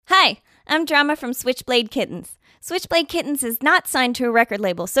I'm Drama from Switchblade Kittens. Switchblade Kittens is not signed to a record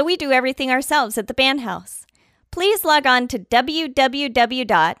label, so we do everything ourselves at the Band House. Please log on to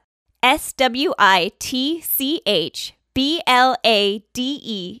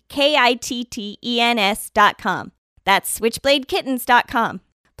www.switchbladekittens.com. That's switchbladekittens.com.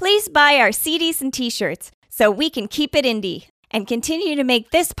 Please buy our CDs and t-shirts so we can keep it indie and continue to make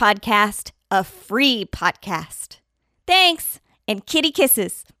this podcast a free podcast. Thanks, and kitty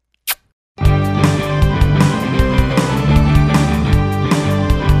kisses.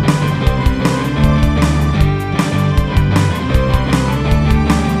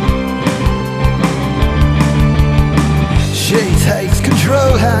 She takes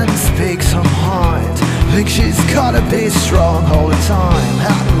control and speaks her mind. Thinks she's gotta be strong all the time.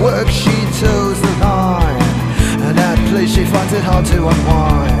 At work she toes the line, and at play she finds it hard to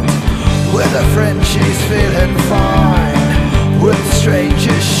unwind. With a friend she's feeling fine. With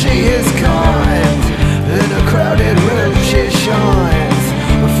strangers she is kind. In a crowded room she shines.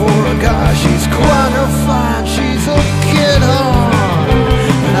 For a guy she's quite a fine. She's a kid on,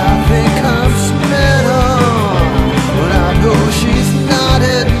 and I think I'm smitten. But I know she's not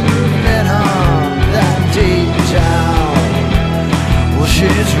admitting that deep down, well,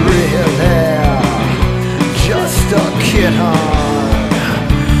 she's really just a kid on.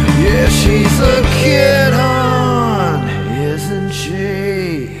 Yeah, she's a kid on, isn't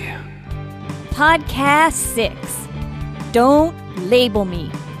she? Podcast 6. Don't Label Me.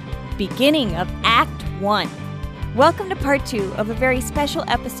 Beginning of Act 1. Welcome to part 2 of a very special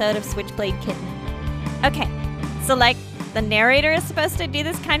episode of Switchblade Kitten. Okay, so the narrator is supposed to do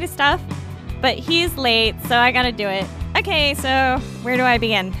this kind of stuff, but he's late, so I gotta do it. Okay, so where do I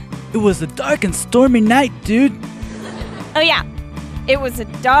begin? It was a dark and stormy night, dude. Oh yeah, it was a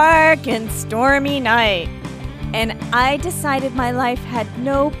dark and stormy night, and I decided my life had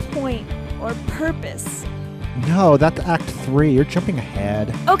no point or purpose. No, that's Act 3. You're jumping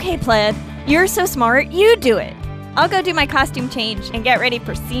ahead. Okay, Pled, you're so smart, you do it. I'll go do my costume change and get ready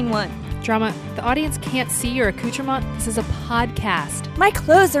for scene 1. Drama, the audience can't see your accoutrement. This is a podcast. My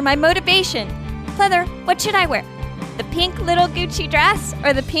clothes are my motivation. Pleather, what should I wear? The pink little Gucci dress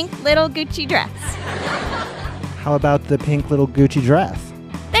or the pink little Gucci dress? How about the pink little Gucci dress?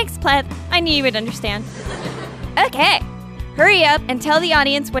 Thanks, Pled. I knew you would understand. Okay, hurry up and tell the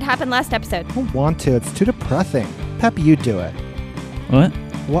audience what happened last episode. I don't want to. It's too depressing. Pep, you do it. What?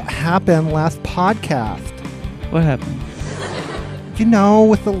 What happened last podcast? What happened? You know,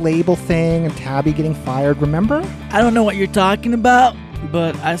 with the label thing and Tabby getting fired, remember? I don't know what you're talking about,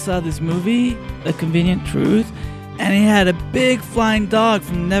 but I saw this movie, A Convenient Truth, and it had a big flying dog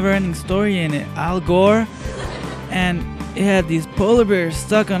from Neverending Story in it, Al Gore, and it had these polar bears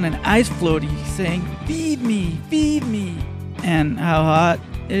stuck on an ice floaty saying, "Feed me, feed me," and how hot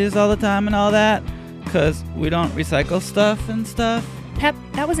it is all the time and all that, because we don't recycle stuff and stuff. Pep,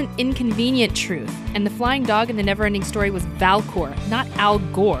 that was an inconvenient truth. And the flying dog in the Neverending Story was Valcor, not Al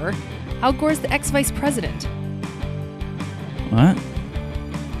Gore. Al Gore's the ex-vice president. What?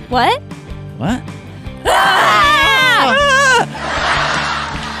 What? What? Ah!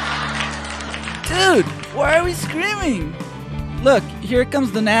 Dude, why are we screaming? Look, here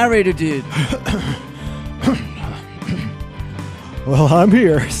comes the narrator dude. Well, I'm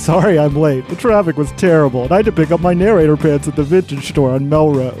here. Sorry I'm late. The traffic was terrible, and I had to pick up my narrator pants at the vintage store on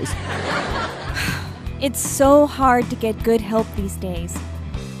Melrose. It's so hard to get good help these days.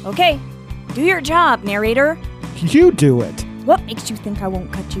 Okay, do your job, narrator. You do it. What makes you think I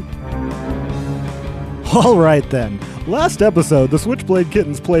won't cut you? All right, then. Last episode, the Switchblade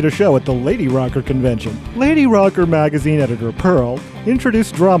Kittens played a show at the Lady Rocker convention. Lady Rocker magazine editor Pearl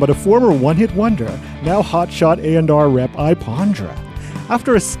introduced Drama to former one-hit wonder, now hotshot A&R rep Ipondra.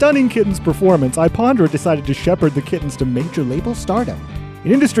 After a stunning Kittens performance, Ipondra decided to shepherd the Kittens to major label stardom.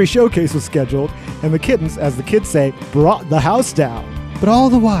 An industry showcase was scheduled, and the Kittens, as the kids say, brought the house down. But all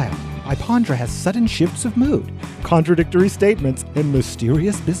the while, Ipondra has sudden shifts of mood, contradictory statements, and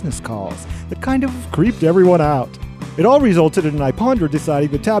mysterious business calls that kind of creeped everyone out. It all resulted in Ipondra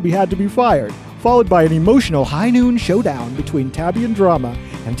deciding that Tabby had to be fired, followed by an emotional high-noon showdown between Tabby and Drama,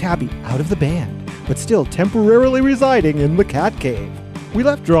 and Tabby out of the band, but still temporarily residing in the cat cave. We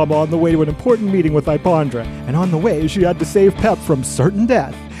left Drama on the way to an important meeting with Ipondra, and on the way she had to save Pep from certain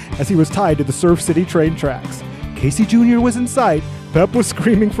death, as he was tied to the Surf City train tracks. Casey Jr. was in sight, Pep was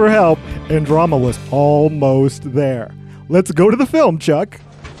screaming for help, and Drama was almost there. Let's go to the film, Chuck.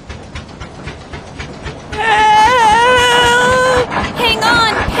 Hang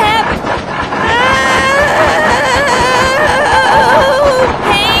on, Pep!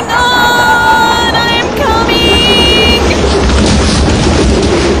 Hang on! I'm coming!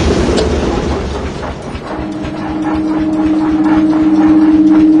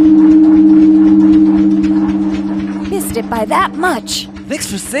 by that much. Thanks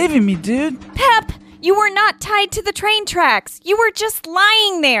for saving me, dude. Pep, you were not tied to the train tracks. You were just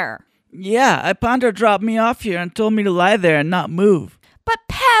lying there. Yeah, Ipondra dropped me off here and told me to lie there and not move. But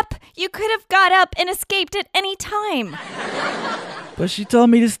Pep, you could have got up and escaped at any time. But she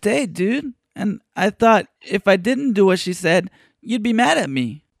told me to stay, dude. And I thought if I didn't do what she said, you'd be mad at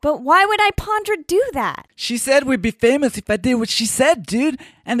me. But why would Ipondra do that? She said we'd be famous if I did what she said, dude.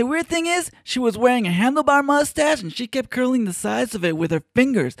 And the weird thing is, she was wearing a handlebar mustache and she kept curling the sides of it with her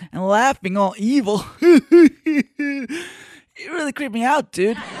fingers and laughing all evil. It really creeped me out,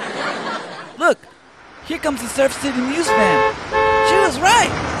 dude. Look, here comes the Surf City News van. She was right.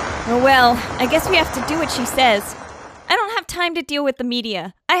 Oh well, I guess we have to do what she says. I don't have time to deal with the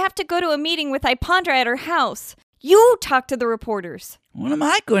media. I have to go to a meeting with Ipondra at her house. You talk to the reporters. What am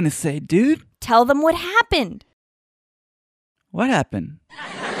I going to say, dude? Tell them what happened. What happened?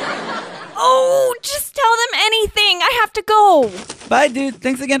 Oh, just tell them anything. I have to go. Bye, dude.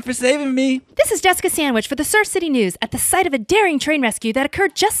 Thanks again for saving me. This is Jessica Sandwich for the Surf City News at the site of a daring train rescue that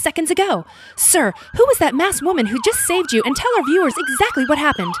occurred just seconds ago. Sir, who was that masked woman who just saved you, and tell our viewers exactly what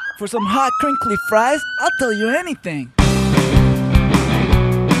happened? For some hot, crinkly fries, I'll tell you anything.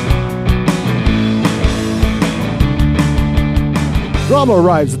 Drama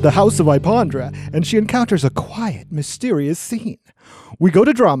arrives at the house of Ipondra, and she encounters a quiet, mysterious scene. We go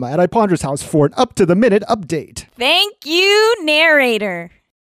to Drama at Ipondra's house for an up-to-the-minute update. Thank you, narrator.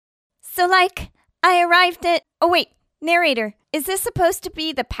 So, I arrived at... Oh, wait, narrator. Is this supposed to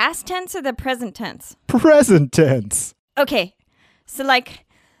be the past tense or the present tense? Present tense. Okay, so,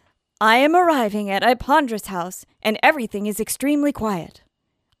 I am arriving at Ipondra's house, and everything is extremely quiet.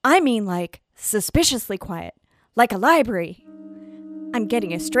 I mean, suspiciously quiet. Like a library. I'm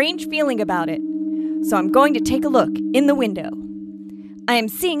getting a strange feeling about it, so I'm going to take a look in the window. I am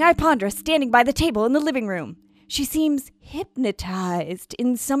seeing Ipondra standing by the table in the living room. She seems hypnotized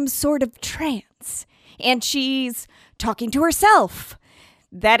in some sort of trance, and she's talking to herself.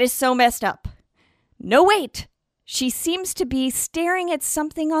 That is so messed up. No, wait. She seems to be staring at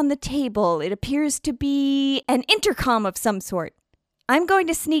something on the table. It appears to be an intercom of some sort. I'm going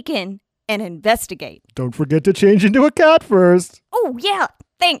to sneak in and investigate. Don't forget to change into a cat first. Oh, yeah,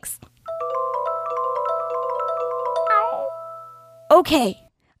 thanks. Okay,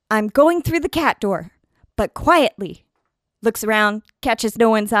 I'm going through the cat door, but quietly. Looks around, catches no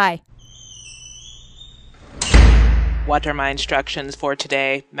one's eye. What are my instructions for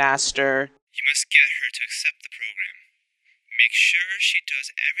today, Master? You must get her to accept the program. Make sure she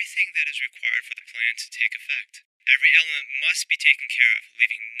does everything that is required for the plan to take effect. Every element must be taken care of,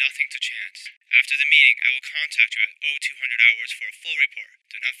 leaving nothing to chance. After the meeting, I will contact you at 0200 hours for a full report.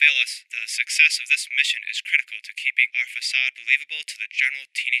 Do not fail us. The success of this mission is critical to keeping our facade believable to the general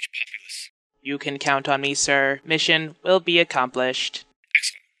teenage populace. You can count on me, sir. Mission will be accomplished.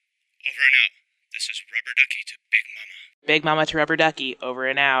 Excellent. Over and out. This is Rubber Ducky to Big Mama. Big Mama to Rubber Ducky, over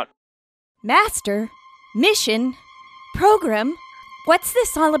and out. Master? Mission? Program? What's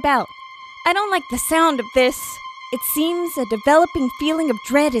this all about? I don't like the sound of this. It seems a developing feeling of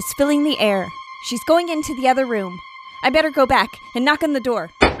dread is filling the air. She's going into the other room. I better go back and knock on the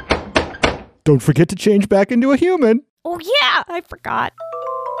door. Don't forget to change back into a human. Oh yeah, I forgot.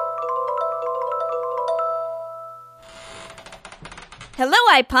 Hello,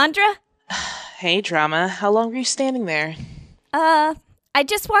 Ipondra. Hey, Drama. How long were you standing there? I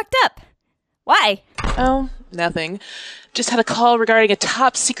just walked up. Why? Oh, nothing. Just had a call regarding a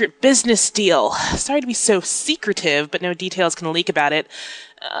top secret business deal. Sorry to be so secretive, but no details can leak about it.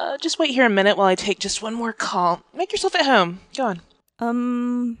 Just wait here a minute while I take just one more call. Make yourself at home. Go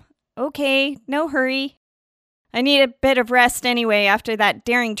on. Okay, no hurry. I need a bit of rest anyway after that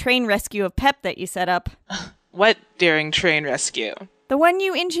daring train rescue of Pep that you set up. What daring train rescue? The one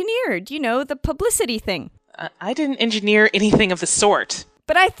you engineered, the publicity thing. I didn't engineer anything of the sort.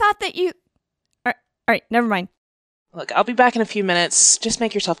 But I thought that you... All right, never mind. Look, I'll be back in a few minutes. Just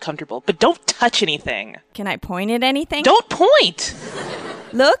make yourself comfortable, but don't touch anything. Can I point at anything? Don't point!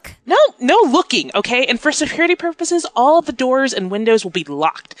 Look? No looking, okay? And for security purposes, all of the doors and windows will be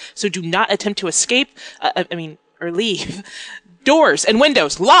locked. So do not attempt to escape, or leave. Doors and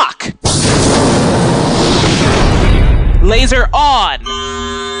windows, lock! Laser on!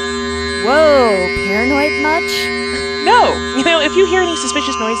 Whoa, paranoid much? No! If you hear any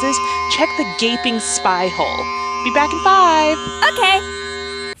suspicious noises, check the gaping spy hole. Be back in 5.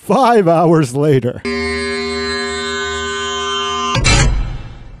 Okay. 5 hours later.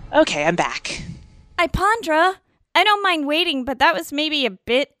 Okay, I'm back. Ipondra, I don't mind waiting, but that was maybe a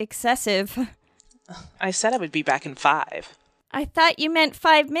bit excessive. I said I would be back in 5. I thought you meant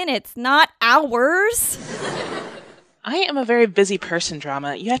 5 minutes, not hours. I am a very busy person,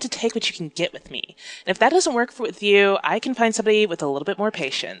 Drama. You have to take what you can get with me. And if that doesn't work with you, I can find somebody with a little bit more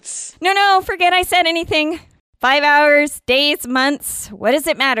patience. No, forget I said anything. 5 hours, days, months, what does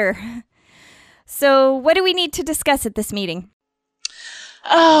it matter? So, what do we need to discuss at this meeting?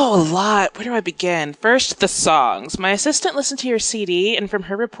 Oh, a lot. Where do I begin? First, the songs. My assistant listened to your CD, and from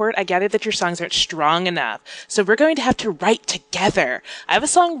her report, I gathered that your songs aren't strong enough. So we're going to have to write together. I have a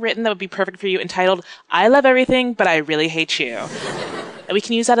song written that would be perfect for you entitled, I Love Everything, But I Really Hate You. And we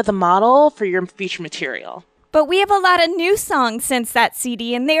can use that as the model for your future material. But we have a lot of new songs since that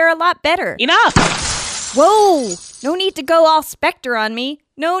CD, and they are a lot better. Enough! Whoa! No need to go all Spectre on me.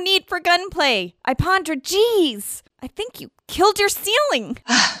 No need for gunplay. Ipondra, geez! I think you killed your ceiling.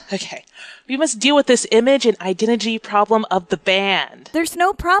 Okay. We must deal with this image and identity problem of the band. There's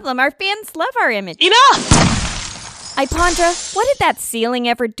no problem. Our fans love our image. Enough! Ipondra, what did that ceiling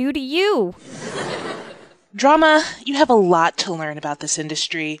ever do to you? Drama, you have a lot to learn about this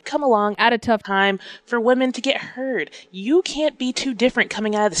industry. Come along At a tough time for women to get heard. You can't be too different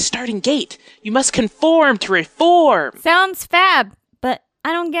coming out of the starting gate. You must conform to reform. Sounds fab, but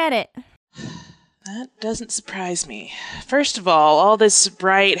I don't get it. That doesn't surprise me. First of all this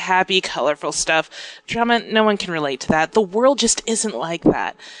bright, happy, colorful stuff, Drama, no one can relate to that. The world just isn't like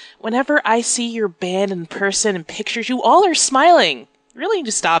that. Whenever I see your band in person and pictures, you all are smiling. You really need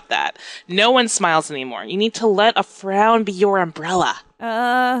to stop that. No one smiles anymore. You need to let a frown be your umbrella.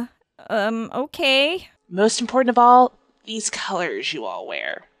 Okay. Most important of all, these colors you all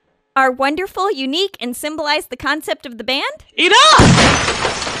wear. Are wonderful, unique, and symbolize the concept of the band?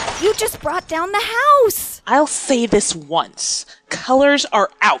 Enough! You just brought down the house! I'll say this once. Colors are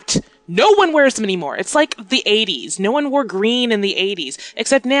out. No one wears them anymore. It's like the 80s. No one wore green in the 80s.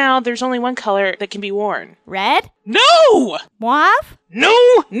 Except now, there's only one color that can be worn. Red? No! Mauve?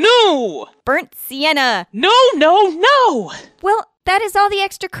 No! Burnt sienna? No! Well, that is all the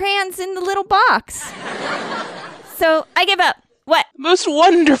extra crayons in the little box. So, I give up. What? Most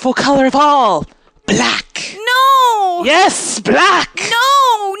wonderful color of all. Black. No! Yes, black.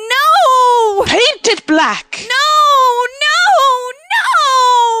 No! Paint it black. No!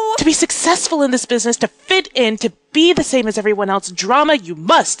 To be successful in this business, to fit in, to be the same as everyone else, Drama, you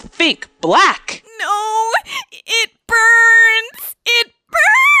must think black. No! It burns!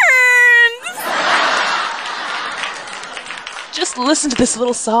 Just listen to this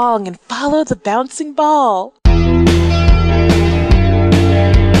little song and follow the bouncing ball.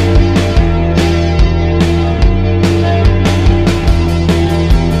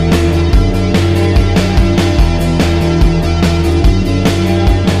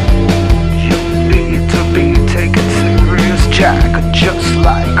 Just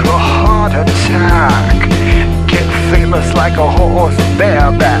like a heart attack. Get famous like a horse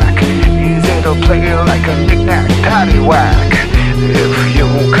bareback. Easy to play like a knick-knack paddywhack. If you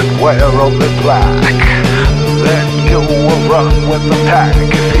can wear only black, then you will run with the pack.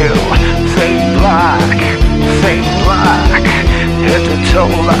 If you say black, head to toe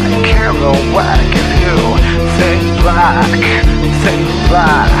like Kerouac. If you say black,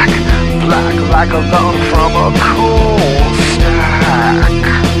 black like a lung from a cool stack.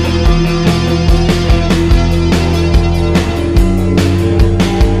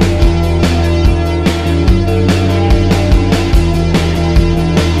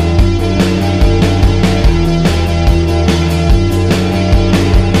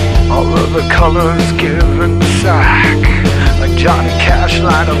 All of the colors given sack, like Johnny Cash,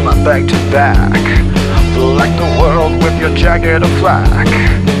 line them up back to back. Like the world with your jacket of flak.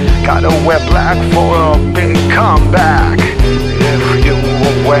 Gotta wear black for a big comeback. If you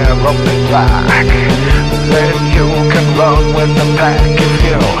will wear only black, then you can run with the pack. If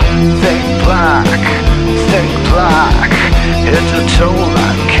you think black, head to toe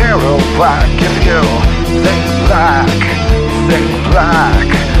like Kerouac. If you think black,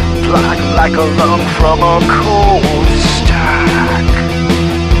 black like a lung from a cold stack.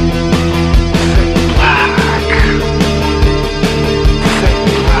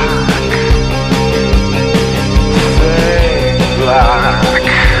 Black.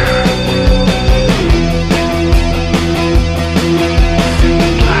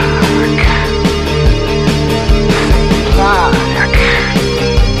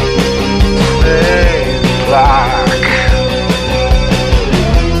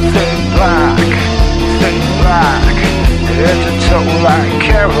 Head to toe like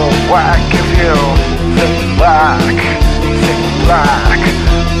Kerouac. If you think black,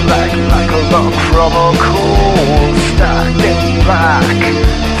 black like a lung from a cool stack.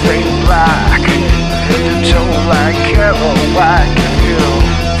 Think black, head to toe like Kerouac. If you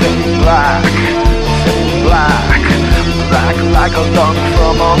think black, like a lung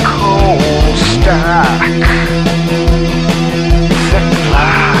from a coal stack. Thick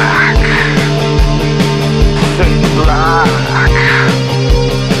black, thick black,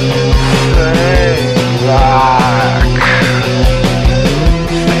 thick black,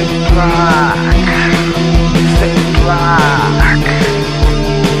 thick black, thick black,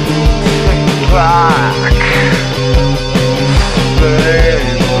 thick black, thick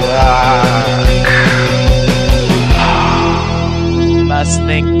black. Must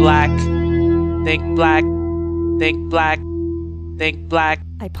think black. Think black. Think black. Think black.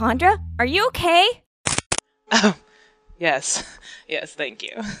 Ipondra, are you okay? Oh, yes. Yes, thank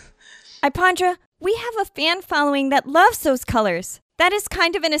you. Ipondra, we have a fan following that loves those colors. That is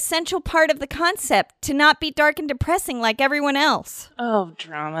kind of an essential part of the concept, to not be dark and depressing like everyone else. Oh,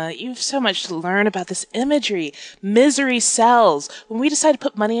 Drama, you have so much to learn about this imagery. Misery sells. When we decide to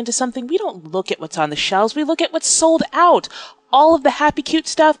put money into something, we don't look at what's on the shelves, we look at what's sold out. All of the happy, cute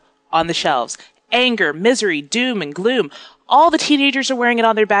stuff on the shelves. Anger, misery, doom, and gloom. All the teenagers are wearing it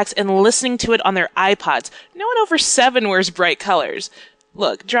on their backs and listening to it on their iPods. No one over 7 wears bright colors.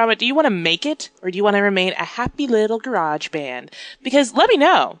 Look, Drama, do you want to make it, or do you want to remain a happy little garage band? Because let me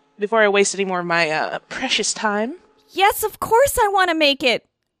know, before I waste any more of my precious time. Yes, of course I want to make it.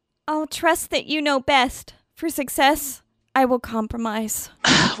 I'll trust that you know best. For success, I will compromise.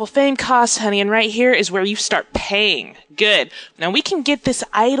 Well, fame costs, honey, and right here is where you start paying. Good. Now we can get this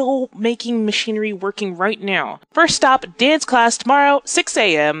idol-making machinery working right now. First stop, dance class tomorrow, 6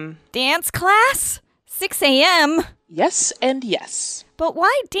 a.m. Dance class? 6 a.m.? Yes and yes. But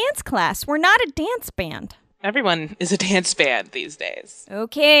why dance class? We're not a dance band. Everyone is a dance band these days.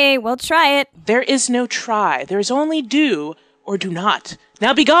 Okay, we'll try it. There is no try. There is only do or do not.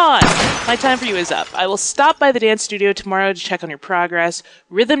 Now be gone! My time for you is up. I will stop by the dance studio tomorrow to check on your progress.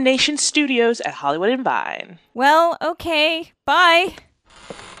 Rhythm Nation Studios at Hollywood and Vine. Well, okay. Bye.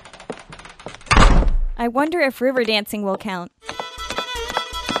 I wonder if river dancing will count.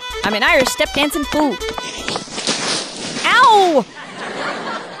 I'm an Irish step dancing fool. Ow!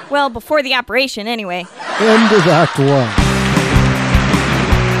 Well, before the operation, anyway. End of Act 1.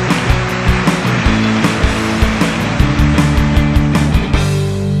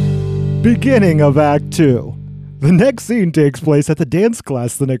 Beginning of Act 2. The next scene takes place at the dance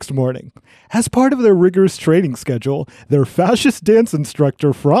class the next morning. As part of their rigorous training schedule, their fascist dance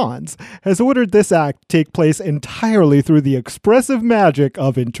instructor, Franz, has ordered this act take place entirely through the expressive magic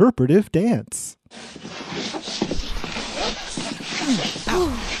of interpretive dance.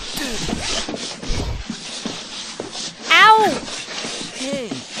 Ow! Hey,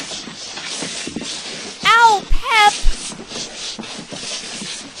 Ow, Pep!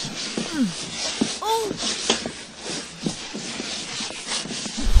 Oh!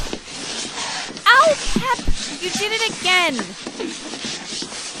 Ow, Pep! You did it again!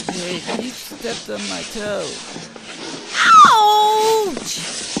 hey, you stepped on my toe. Ouch!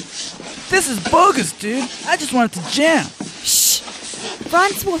 This is bogus, dude. I just wanted to jam. Shh!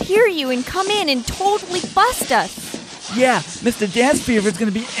 Franz will hear you and come in and totally bust us. Yeah, Mr. Dance Fever's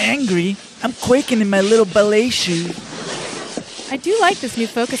gonna be angry. I'm quaking in my little ballet shoes. I do like this new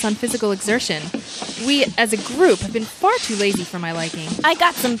focus on physical exertion. We, as a group, have been far too lazy for my liking. I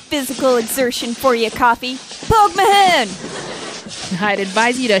got some physical exertion for you, Coffee. Poke my hand! I'd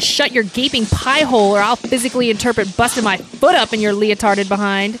advise you to shut your gaping pie hole or I'll physically interpret busting my foot up in your leotarded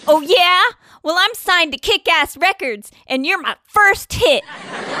behind. Oh, yeah? Well, I'm signed to Kick-Ass Records, and you're my first hit.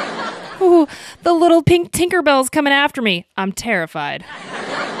 Ooh, the little pink Tinkerbell's coming after me. I'm terrified.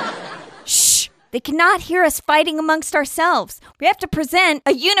 Shh! They cannot hear us fighting amongst ourselves. We have to present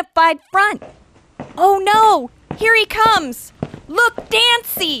a unified front. Oh, no! Here he comes! Look,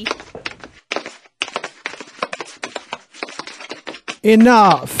 Dancy!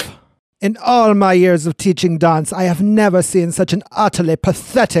 Enough! In all my years of teaching dance, I have never seen such an utterly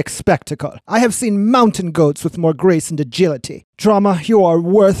pathetic spectacle. I have seen mountain goats with more grace and agility. Drama, you are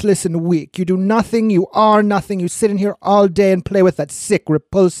worthless and weak. You do nothing, you are nothing. You sit in here all day and play with that sick,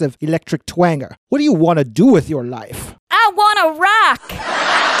 repulsive electric twanger. What do you want to do with your life? I want to rock!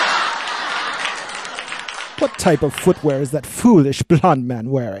 What type of footwear is that foolish blonde man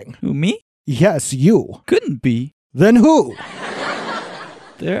wearing? Who, me? Yes, you. Couldn't be. Then who?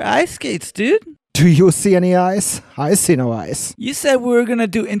 They're ice skates, dude. Do you see any ice? I see no ice. You said we were gonna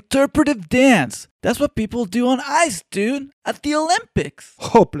do interpretive dance. That's what people do on ice, dude. At the Olympics.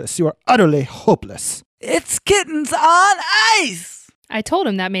 Hopeless. You are utterly hopeless. It's kittens on ice. I told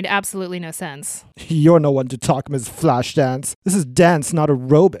him that made absolutely no sense. You're no one to talk, Ms. Flashdance. This is dance, not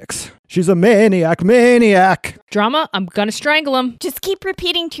aerobics. She's a maniac. Drama, I'm gonna strangle him. Just keep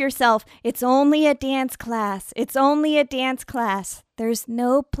repeating to yourself, it's only a dance class. It's only a dance class. There's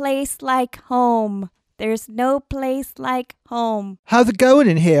no place like home. There's no place like home. How's it going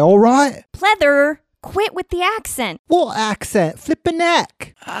in here, all right? Pleather, quit with the accent. What accent? Flippin'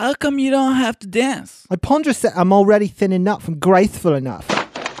 neck. How come you don't have to dance? I ponder that I'm already thin enough and graceful enough.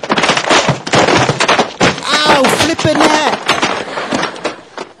 Ow, flippin' neck.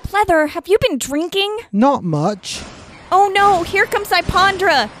 Pleather, have you been drinking? Not much. Oh no, here comes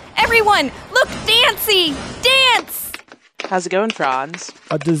Ipondra. Everyone, look, Dancy! Dance! How's it going, Franz?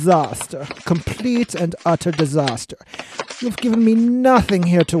 A disaster. Complete and utter disaster. You've given me nothing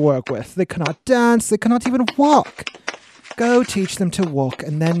here to work with. They cannot dance. They cannot even walk. Go teach them to walk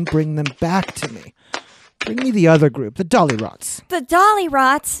and then bring them back to me. Bring me the other group, the Dollyrots. The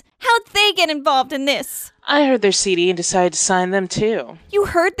Dollyrots? How'd they get involved in this? I heard their CD and decided to sign them too. You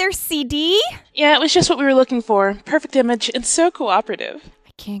heard their CD? Yeah, it was just what we were looking for. Perfect image and so cooperative.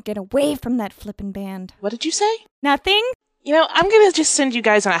 I can't get away from that flippin' band. What did you say? Nothing? You know, I'm gonna just send you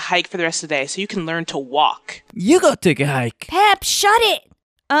guys on a hike for the rest of the day so you can learn to walk. You go take a hike. Pep, shut it!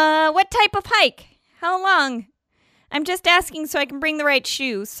 What type of hike? How long? I'm just asking so I can bring the right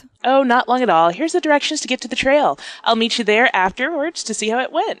shoes. Oh, not long at all. Here's the directions to get to the trail. I'll meet you there afterwards to see how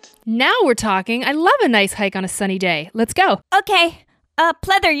it went. Now we're talking. I love a nice hike on a sunny day. Let's go. Okay.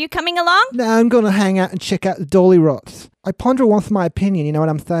 Pleather, you coming along? No, I'm going to hang out and check out the Dollyrots. I ponder wants my opinion, you know what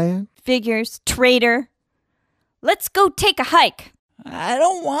I'm saying? Figures, traitor. Let's go take a hike. I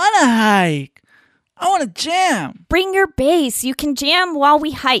don't want to hike. I want to jam. Bring your bass. You can jam while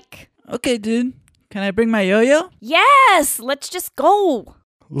we hike. Okay, dude. Can I bring my yo-yo? Yes, let's just go.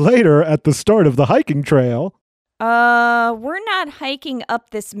 Later, at the start of the hiking trail. We're not hiking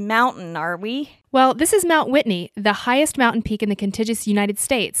up this mountain, are we? Well, this is Mount Whitney, the highest mountain peak in the contiguous United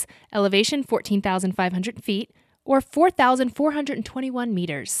States. Elevation 14,500 feet, or 4,421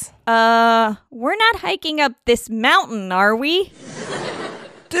 meters. We're not hiking up this mountain, are we?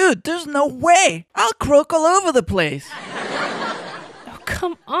 Dude, there's no way. I'll croak all over the place. Oh,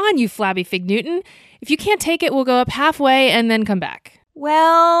 come on, you flabby Fig Newton. If you can't take it, we'll go up halfway and then come back.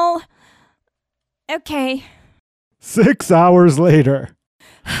 Well, okay. 6 hours later.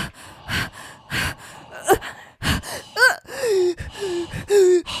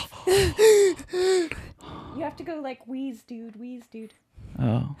 You have to go like wheeze, dude.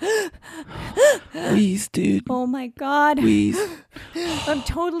 Oh. Wheeze, dude. Oh my god. Wheeze. I'm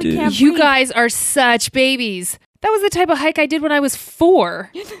totally Dude. can't You breathe. guys are such babies. That was the type of hike I did when I was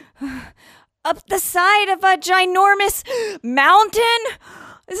 4. Up the side of a ginormous mountain?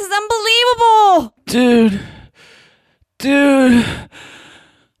 This is unbelievable. Dude.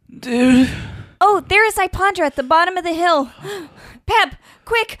 Oh, there is Ipondra at the bottom of the hill. Pep,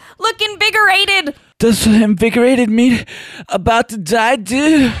 quick, look invigorated. Does invigorated mean about to die,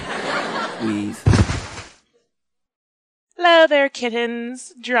 dude? Wheeze. Hello there,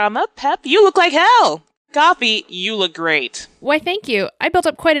 kittens. Drama, Pep, you look like hell. Coffee, you look great. Why, thank you. I built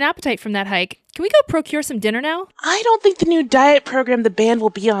up quite an appetite from that hike. Can we go procure some dinner now? I don't think the new diet program the band will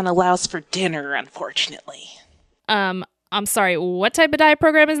be on allows for dinner, unfortunately. I'm sorry, what type of diet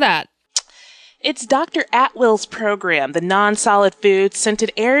program is that? It's Dr. Atwill's program, the non-solid food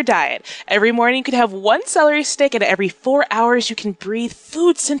scented air diet. Every morning you can have 1 celery stick, and every 4 hours you can breathe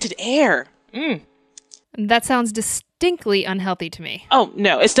food scented air. That sounds distinctly unhealthy to me. Oh,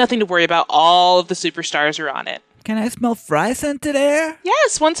 no, it's nothing to worry about. All of the superstars are on it. Can I smell fry scented air?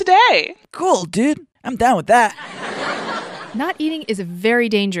 Yes, once a day. Cool, dude. I'm down with that. Not eating is very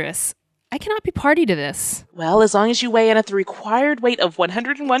dangerous. I cannot be party to this. Well, as long as you weigh in at the required weight of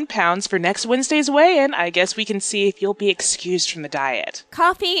 101 pounds for next Wednesday's weigh-in, I guess we can see if you'll be excused from the diet.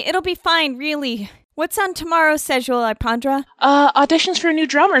 Coffee, it'll be fine, really. What's on tomorrow's schedule, Ipondra? Auditions for a new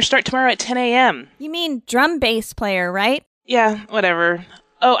drummer start tomorrow at 10 a.m. You mean drum bass player, right? Yeah, whatever.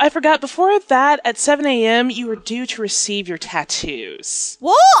 Oh, I forgot, before that, at 7 a.m., you were due to receive your tattoos.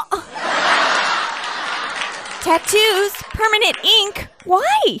 What? Tattoos? Permanent ink?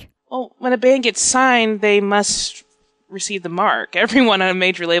 Why? Well, when a band gets signed, they must receive the mark. Everyone on a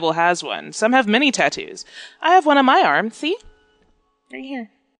major label has one. Some have many tattoos. I have one on my arm. See? Right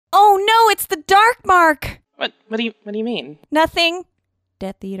here. Oh no, it's the dark mark. What do you mean? Nothing.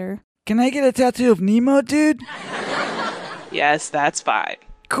 Death Eater. Can I get a tattoo of Nemo, dude? Yes, that's fine.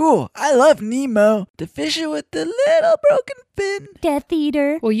 Cool. I love Nemo. The fisher with the little broken fin. Death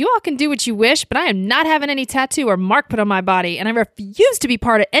Eater. Well, you all can do what you wish, but I am not having any tattoo or mark put on my body, and I refuse to be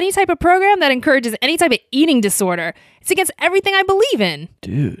part of any type of program that encourages any type of eating disorder. It's against everything I believe in.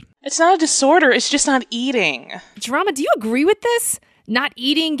 Dude. It's not a disorder, it's just not eating. Drama, do you agree with this? Not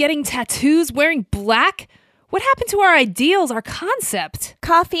eating, getting tattoos, wearing black? What happened to our ideals, our concept?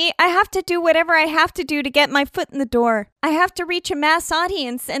 Coffee, I have to do whatever I have to do to get my foot in the door. I have to reach a mass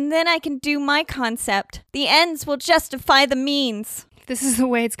audience, and then I can do my concept. The ends will justify the means. If this is the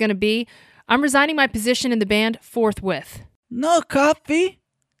way it's gonna be, I'm resigning my position in the band forthwith. No, Coffee.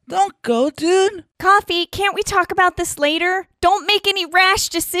 Don't go, dude. Coffee, can't we talk about this later? Don't make any rash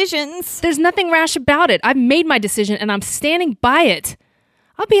decisions. There's nothing rash about it. I've made my decision, and I'm standing by it.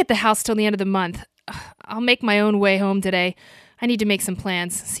 I'll be at the house till the end of the month. I'll make my own way home today. I need to make some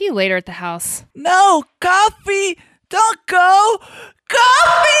plans. See you later at the house. No, Coffee. Don't go.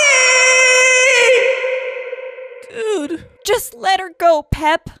 Coffee! Dude. Just let her go,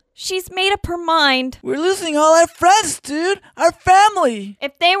 Pep. She's made up her mind. We're losing all our friends, dude. Our family.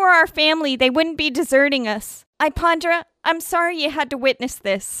 If they were our family, they wouldn't be deserting us. Ipondra, I'm sorry you had to witness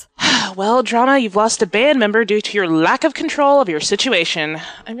this. Well, Drama, you've lost a band member due to your lack of control of your situation.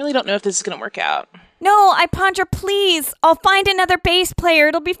 I really don't know if this is going to work out. No, Ipondra, please. I'll find another bass player.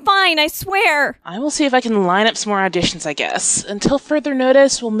 It'll be fine, I swear. I will see if I can line up some more auditions, I guess. Until further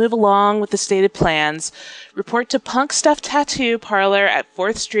notice, we'll move along with the stated plans. Report to Punk Stuff Tattoo Parlor at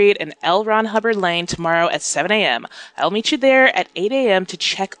 4th Street and L. Ron Hubbard Lane tomorrow at 7 a.m. I'll meet you there at 8 a.m. to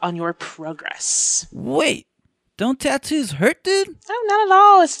check on your progress. Wait. Don't tattoos hurt, dude? Oh, not at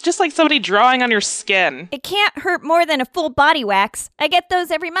all. It's just like somebody drawing on your skin. It can't hurt more than a full body wax. I get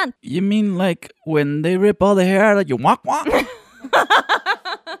those every month. You mean like when they rip all the hair out of your wonk?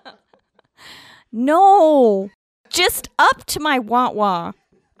 No. Just up to my wah-wah.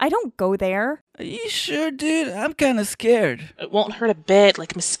 I don't go there. Are you sure, dude? I'm kind of scared. It won't hurt a bit,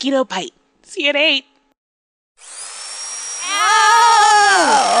 like a mosquito bite. See you at 8.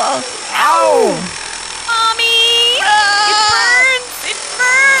 Ow! Ow! Mommy! It burns! It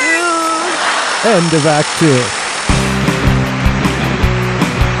burns! End of Act 2.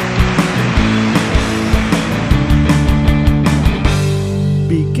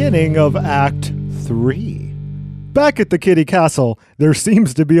 Beginning of Act 3. Back at the Kitty Castle, there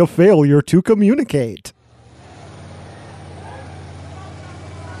seems to be a failure to communicate.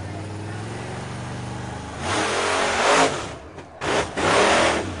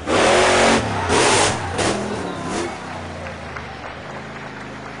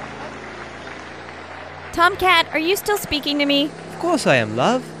 Tomcat, are you still speaking to me? Of course I am,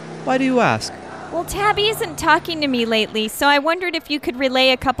 love. Why do you ask? Well, Tabby isn't talking to me lately, so I wondered if you could relay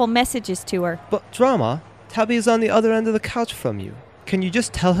a couple messages to her. But, Drama, Tabby is on the other end of the couch from you. Can you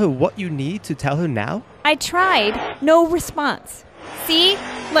just tell her what you need to tell her now? I tried. No response. See?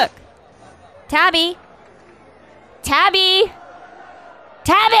 Look. Tabby. Tabby.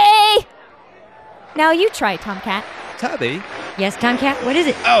 Tabby! Now you try, Tomcat. Tabby? Yes, Tomcat, what is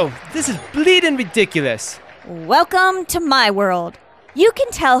it? Oh, this is bleeding ridiculous. Welcome to my world. You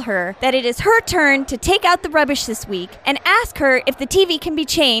can tell her that it is her turn to take out the rubbish this week and ask her if the TV can be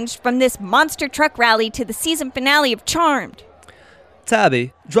changed from this monster truck rally to the season finale of Charmed.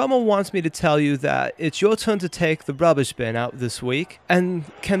 Tabby, Drama wants me to tell you that it's your turn to take the rubbish bin out this week, and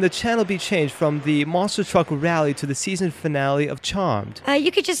can the channel be changed from the monster truck rally to the season finale of Charmed?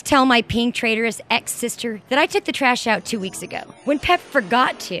 You could just tell my pink traitorous ex-sister that I took the trash out 2 weeks ago, when Pep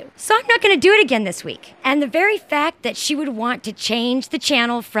forgot to. So I'm not going to do it again this week. And the very fact that she would want to change the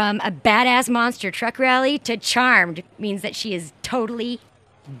channel from a badass monster truck rally to Charmed means that she is totally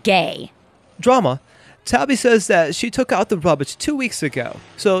gay. Drama, Tabby says that she took out the rubbish 2 weeks ago,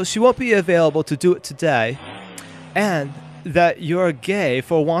 so she won't be available to do it today, and that you're gay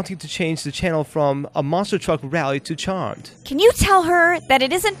for wanting to change the channel from a monster truck rally to Charmed. Can you tell her that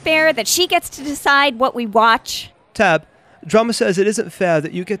it isn't fair that she gets to decide what we watch? Tab, Drama says it isn't fair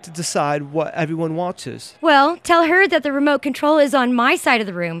that you get to decide what everyone watches. Well, tell her that the remote control is on my side of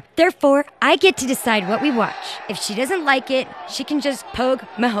the room. Therefore, I get to decide what we watch. If she doesn't like it, she can just poke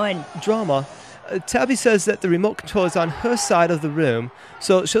Mahon. Drama, Tabby says that the remote control is on her side of the room,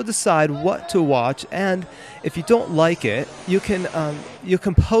 so she'll decide what to watch, and if you don't like it, you can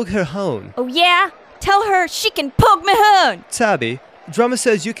poke her hone. Oh yeah? Tell her she can poke Mahon! Tabby, Drama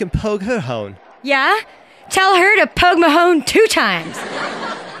says you can poke her hone. Yeah? Tell her to poke Mahon 2 times.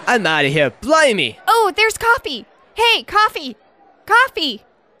 I'm out of here, blimey! Oh, there's Coffee! Hey, Coffee! Coffee!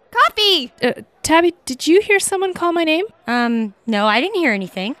 Coffee! Tabby, did you hear someone call my name? No, I didn't hear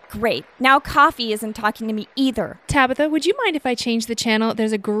anything. Great. Now Coffee isn't talking to me either. Tabitha, would you mind if I change the channel?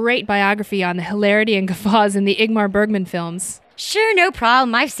 There's a great biography on the hilarity and guffaws in the Ingmar Bergman films. Sure, no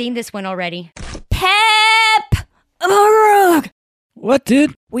problem. I've seen this one already. Pep! Ugh. What,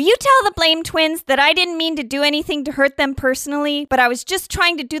 dude? Will you tell the Blame Twins that I didn't mean to do anything to hurt them personally, but I was just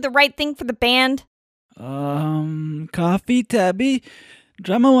trying to do the right thing for the band? Coffee, Tabby?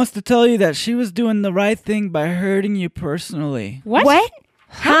 Drama wants to tell you that she was doing the right thing by hurting you personally. What?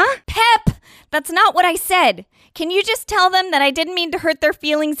 Huh? Pep! That's not what I said. Can you just tell them that I didn't mean to hurt their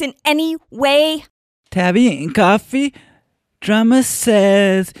feelings in any way? Tabby and Coffee, Drama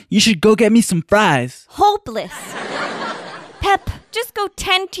says you should go get me some fries. Hopeless. Pep, just go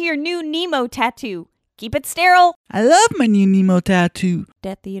tend to your new Nemo tattoo. Keep it sterile. I love my new Nemo tattoo,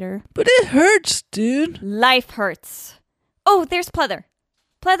 Death Eater. but it hurts, dude. Life hurts. Oh, there's Pleather.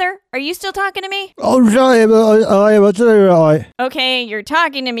 Pleather, are you still talking to me? I'm sorry, but I was right. Okay, you're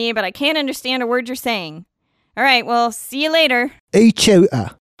talking to me, but I can't understand a word you're saying. All right, well, see you later. H-O-A.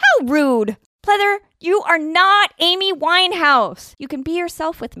 How rude. Pleather, you are not Amy Winehouse. You can be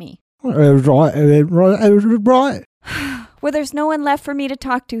yourself with me. Right. Well, there's no one left for me to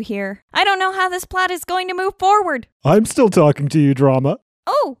talk to here. I don't know how this plot is going to move forward. I'm still talking to you, Drama.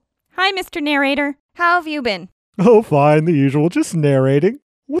 Oh, hi, Mr. Narrator. How have you been? Oh, fine, the usual, just narrating.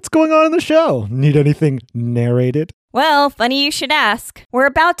 What's going on in the show? Need anything narrated? Well, funny you should ask. We're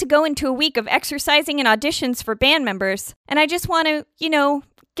about to go into a week of exercising and auditions for band members, and I just want to,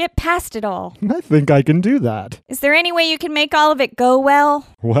 get past it all. I think I can do that. Is there any way you can make all of it go well?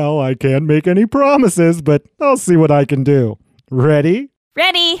 Well, I can't make any promises, but I'll see what I can do. Ready?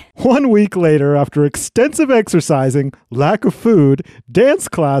 Ready? 1 week later, after extensive exercising, lack of food, dance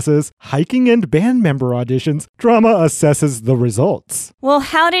classes, hiking, and band member auditions, Drama assesses the results. Well,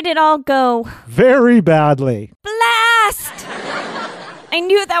 how did it all go? Very badly. Blast! I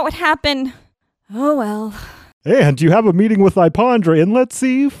knew that would happen. Oh well. And you have a meeting with Ipondra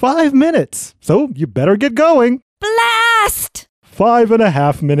in, 5 minutes. So you better get going. Blast!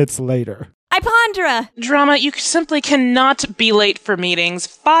 5.5 minutes later. Ipondra! Drama, you simply cannot be late for meetings.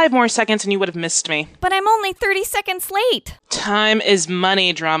 5 more seconds and you would have missed me. But I'm only 30 seconds late. Time is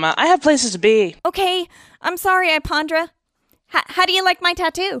money, Drama. I have places to be. Okay, I'm sorry, Ipondra. How do you like my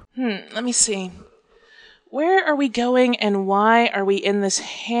tattoo? Let me see. Where are we going and why are we in this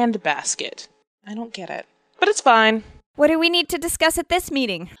handbasket? I don't get it. But it's fine. What do we need to discuss at this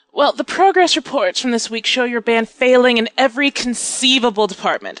meeting? Well, the progress reports from this week show your band failing in every conceivable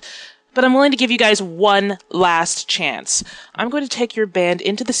department. But I'm willing to give you guys one last chance. I'm going to take your band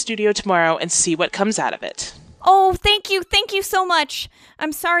into the studio tomorrow and see what comes out of it. Oh, thank you so much.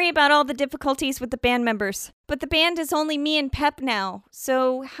 I'm sorry about all the difficulties with the band members. But the band is only me and Pep now,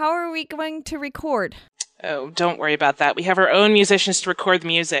 so how are we going to record? Oh, don't worry about that. We have our own musicians to record the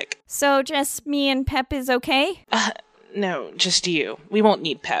music. So just me and Pep is okay? No, just you. We won't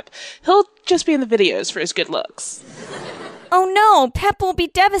need Pep. He'll just be in the videos for his good looks. Oh no, Pep will be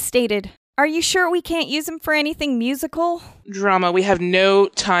devastated. Are you sure we can't use him for anything musical? Drama, we have no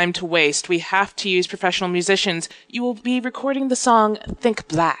time to waste. We have to use professional musicians. You will be recording the song Think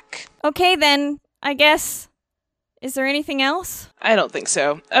Black. Okay then, I guess. Is there anything else? I don't think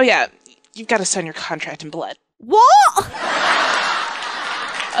so. Oh yeah, you've got to sign your contract in blood. What?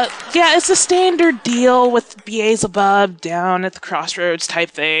 Yeah, it's a standard deal with Beelzebub down at the crossroads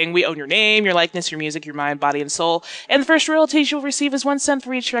type thing. We own your name, your likeness, your music, your mind, body, and soul. And the first royalties you'll receive is 1 cent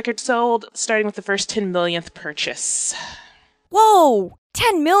for each record sold, starting with the first 10 millionth purchase. Whoa!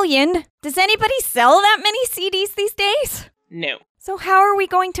 10 million? Does anybody sell that many CDs these days? No. So how are we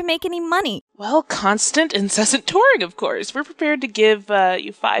going to make any money? Well, constant, incessant touring, of course. We're prepared to give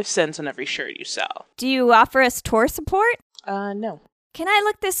you 5 cents on every shirt you sell. Do you offer us tour support? No. Can I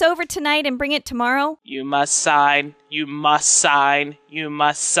look this over tonight and bring it tomorrow? You must sign. You must sign. You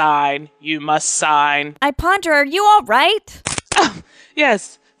must sign. You must sign. Ipondra, are you all right? Oh,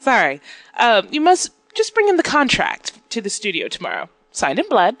 yes. Sorry. You must just bring in the contract to the studio tomorrow. Signed in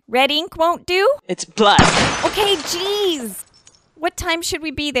blood. Red ink won't do? It's blood. Okay, jeez. What time should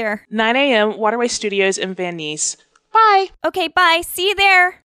we be there? 9 a.m., Waterway Studios in Van Nuys. Bye. Okay, bye. See you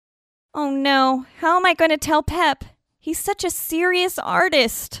there. Oh no, how am I going to tell Pep? He's such a serious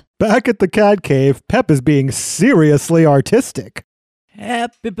artist. Back at the cat cave, Pep is being seriously artistic.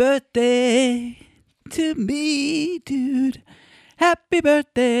 Happy birthday to me, dude. Happy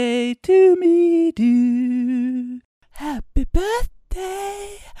birthday to me, dude. Happy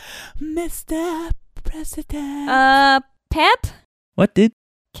birthday, Mr. President. Pep? What, dude?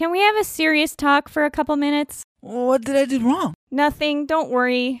 Can we have a serious talk for a couple minutes? What did I do wrong? Nothing, don't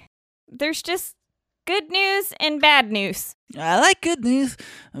worry. There's just good news and bad news. I like good news.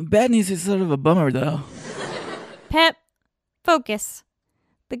 Bad news is sort of a bummer, though. Pep, focus.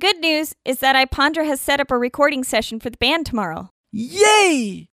 The good news is that Ipondra has set up a recording session for the band tomorrow.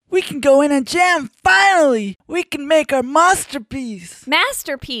 Yay! We can go in and jam, finally! We can make our masterpiece!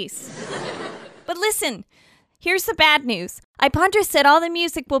 Masterpiece! But listen, Here's the bad news. Ipondra said all the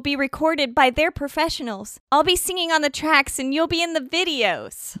music will be recorded by their professionals. I'll be singing on the tracks and you'll be in the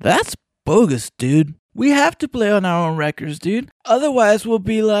videos. That's bogus, dude. We have to play on our own records, dude. Otherwise, we'll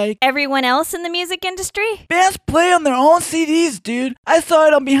be like Everyone else in the music industry? bands play on their own CDs, dude. I saw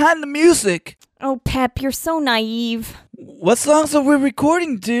it on Behind the Music. Oh, Pep, you're so naive. What songs are we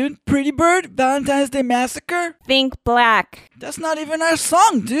recording, dude? Pretty Bird? Valentine's Day Massacre? Think black. That's not even our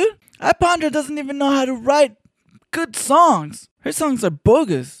song, dude. Ipondra doesn't even know how to write good songs. Her songs are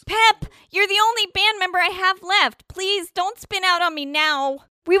bogus. Pep, you're the only band member I have left. Please don't spin out on me now.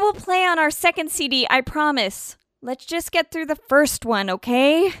 We will play on our second CD, I promise. Let's just get through the first one,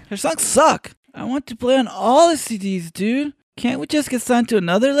 okay? Her songs suck. I want to play on all the CDs, dude. Can't we just get signed to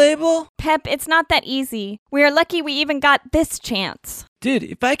another label? Pep, it's not that easy. We are lucky we even got this chance. Dude,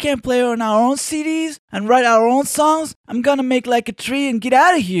 if I can't play on our own CDs and write our own songs, I'm gonna make like a tree and get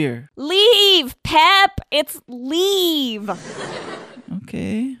out of here. Leave, Pep! It's leave!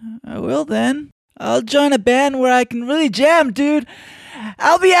 Okay, I will then. I'll join a band where I can really jam, dude.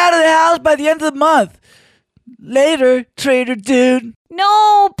 I'll be out of the house by the end of the month. Later, traitor dude.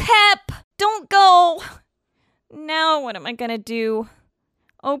 No, Pep! Don't go! Now what am I gonna do?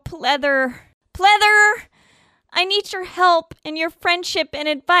 Oh, Pleather. Pleather! I need your help and your friendship and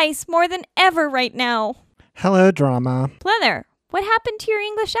advice more than ever right now. Hello, Drama. Pleather, what happened to your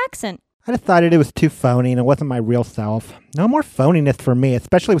English accent? I decided it was too phony and it wasn't my real self. No more phoniness for me,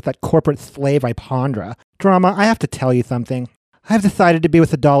 especially with that corporate slave Ipondra. Drama, I have to tell you something. I've decided to be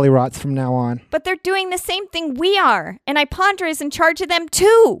with the Dolly Rots from now on. But they're doing the same thing we are, and Ipondra is in charge of them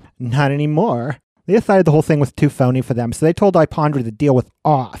too. Not anymore. They decided the whole thing was too phony for them, so they told Ipondra the deal was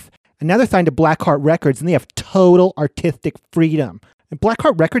off. And now they're signed to Blackheart Records, and they have total artistic freedom. And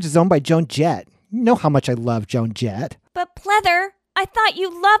Blackheart Records is owned by Joan Jett. You know how much I love Joan Jett. But Pleather, I thought you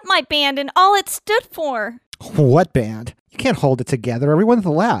loved my band and all it stood for. What band? You can't hold it together. Everyone's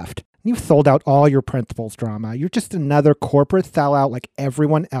left. You've sold out all your principles, Drama. You're just another corporate sellout like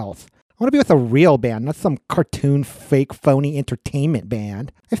everyone else. I want to be with a real band, not some cartoon, fake, phony entertainment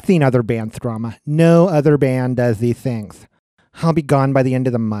band. I've seen other bands, Drama. No other band does these things. I'll be gone by the end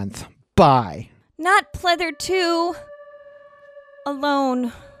of the month. Bye. Not Pleather too.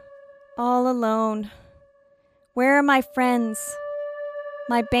 Alone. All alone. Where are my friends?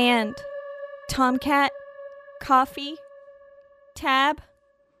 My band? Tomcat? Coffee? Tab?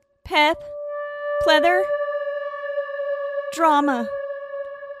 Pep? Pleather? Drama.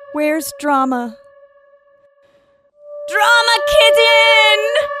 Where's Drama? Drama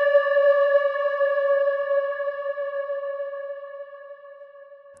Kitten!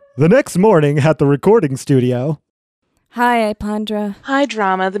 The next morning at the recording studio. Hi, Ipondra. Hi,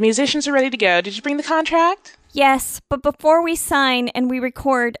 Drama. The musicians are ready to go. Did you bring the contract? Yes, but before we sign and we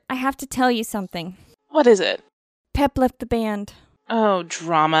record, I have to tell you something. What is it? Pep left the band. Oh,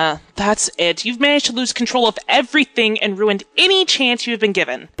 Drama. That's it. You've managed to lose control of everything and ruined any chance you have been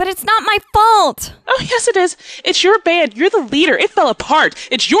given. But it's not my fault! Oh, yes, it is. It's your band. You're the leader. It fell apart.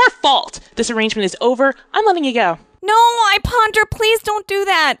 It's your fault. This arrangement is over. I'm letting you go. No, Ipondra, please don't do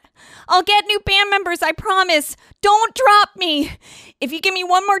that. I'll get new band members, I promise. Don't drop me. If you give me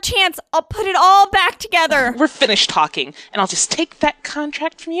one more chance, I'll put it all back together. We're finished talking, and I'll just take that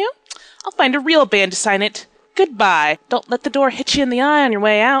contract from you. I'll find a real band to sign it. Goodbye. Don't let the door hit you in the eye on your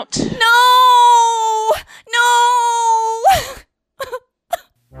way out. No! No!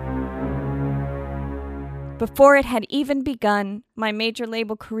 Before it had even begun, my major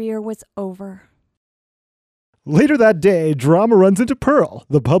label career was over. Later that day, Drama runs into Pearl,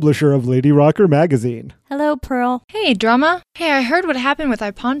 the publisher of Lady Rocker magazine. Hello, Pearl. Hey, Drama. Hey, I heard what happened with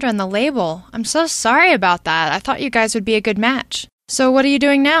Ipondra and the label. I'm so sorry about that. I thought you guys would be a good match. So what are you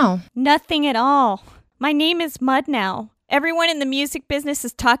doing now? Nothing at all. My name is Mud now. Everyone in the music business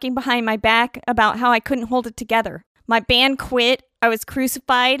is talking behind my back about how I couldn't hold it together. My band quit, I was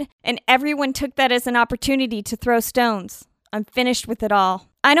crucified, and everyone took that as an opportunity to throw stones. I'm finished with it all.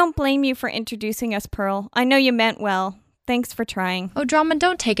 I don't blame you for introducing us, Pearl. I know you meant well. Thanks for trying. Oh, Drama,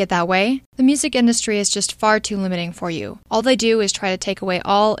 don't take it that way. The music industry is just far too limiting for you. All they do is try to take away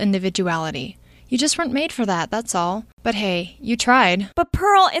all individuality. You just weren't made for that, that's all. But hey, you tried. But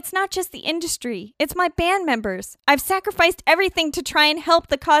Pearl, it's not just the industry. It's my band members. I've sacrificed everything to try and help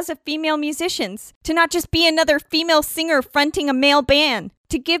the cause of female musicians. To not just be another female singer fronting a male band.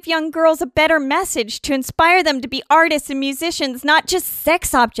 To give young girls a better message, to inspire them to be artists and musicians, not just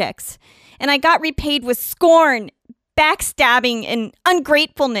sex objects. And I got repaid with scorn, backstabbing, and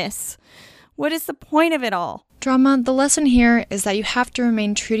ungratefulness. What is the point of it all? Drama, the lesson here is that you have to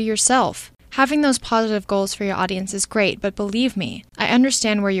remain true to yourself. Having those positive goals for your audience is great, but believe me, I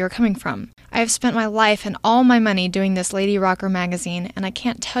understand where you're coming from. I have spent my life and all my money doing this Lady Rocker magazine, and I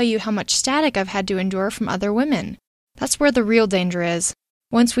can't tell you how much static I've had to endure from other women. That's where the real danger is.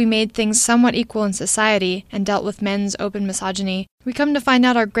 Once we made things somewhat equal in society and dealt with men's open misogyny, we come to find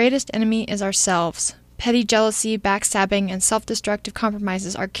out our greatest enemy is ourselves. Petty jealousy, backstabbing, and self-destructive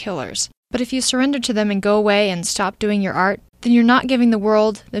compromises are killers. But if you surrender to them and go away and stop doing your art, then you're not giving the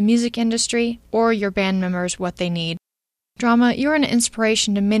world, the music industry, or your band members what they need. Drama, you're an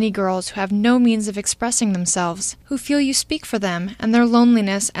inspiration to many girls who have no means of expressing themselves, who feel you speak for them and their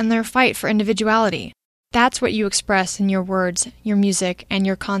loneliness and their fight for individuality. That's what you express in your words, your music, and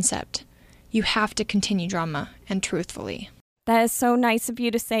your concept. You have to continue, Drama, and truthfully. That is so nice of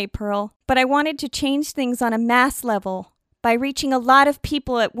you to say, Pearl. But I wanted to change things on a mass level, by reaching a lot of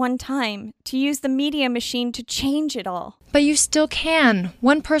people at one time, to use the media machine to change it all. But you still can,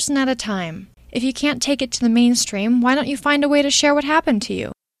 one person at a time. If you can't take it to the mainstream, why don't you find a way to share what happened to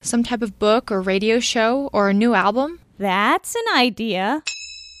you? Some type of book or radio show or a new album? That's an idea.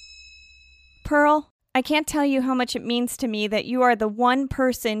 Pearl, I can't tell you how much it means to me that you are the one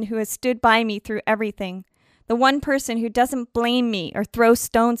person who has stood by me through everything. The one person who doesn't blame me or throw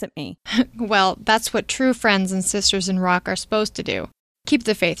stones at me. Well, that's what true friends and sisters in rock are supposed to do. Keep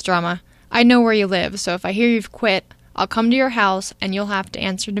the faith, Drama. I know where you live, so if I hear you've quit, I'll come to your house and you'll have to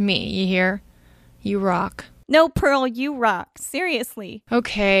answer to me, you hear? You rock. No, Pearl, you rock. Seriously.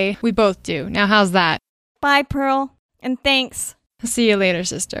 Okay, we both do. Now how's that? Bye, Pearl. And thanks. See you later,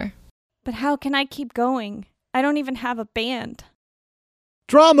 sister. But how can I keep going? I don't even have a band.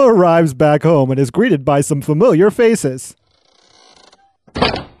 Drama arrives back home and is greeted by some familiar faces.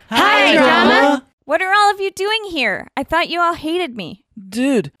 Hi, Drama! What are all of you doing here? I thought you all hated me.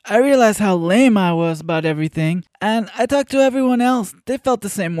 Dude, I realized how lame I was about everything, and I talked to everyone else. They felt the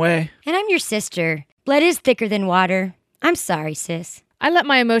same way. And I'm your sister. Blood is thicker than water. I'm sorry, sis. I let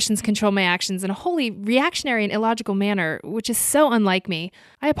my emotions control my actions in a wholly reactionary and illogical manner, which is so unlike me.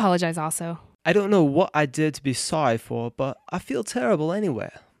 I apologize also. I don't know what I did to be sorry for, but I feel terrible anyway.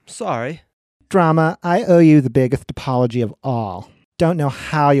 Sorry. Drama, I owe you the biggest apology of all. Don't know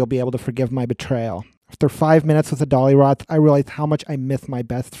how you'll be able to forgive my betrayal. After 5 minutes with the Dolly Rots, I realized how much I miss my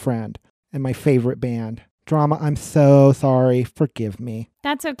best friend and my favorite band. Drama, I'm so sorry. Forgive me.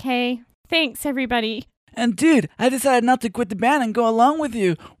 That's okay. Thanks, everybody. And dude, I decided not to quit the band and go along with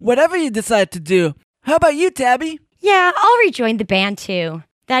you, whatever you decide to do. How about you, Tabby? Yeah, I'll rejoin the band too.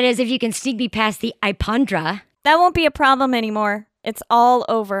 That is, if you can sneak me past the Ipondra. That won't be a problem anymore. It's all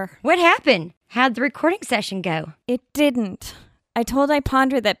over. What happened? How'd the recording session go? It didn't. I told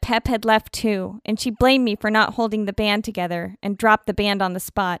Ipondra that Pep had left too, and she blamed me for not holding the band together and dropped the band on the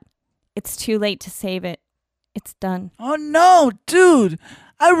spot. It's too late to save it. It's done. Oh no, dude!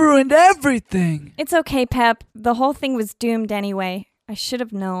 I ruined everything! It's okay, Pep. The whole thing was doomed anyway. I should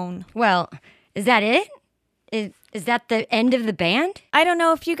have known. Well, is that it? Is that the end of the band? I don't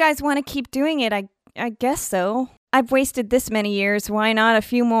know if you guys want to keep doing it. I guess so. I've wasted this many years. Why not a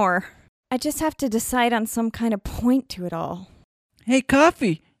few more? I just have to decide on some kind of point to it all. Hey,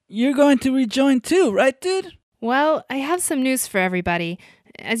 Coffee, you're going to rejoin too, right, dude? Well, I have some news for everybody.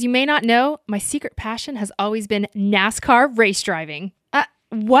 As you may not know, my secret passion has always been NASCAR race driving.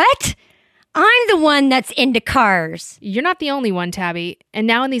 What? I'm the one that's into cars. You're not the only one, Tabby. And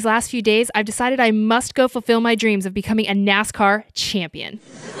now in these last few days, I've decided I must go fulfill my dreams of becoming a NASCAR champion.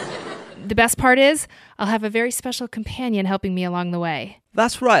 The best part is, I'll have a very special companion helping me along the way.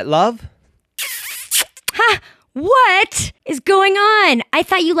 That's right, love. Ha! What is going on? I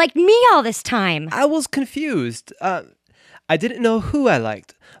thought you liked me all this time. I was confused. I didn't know who I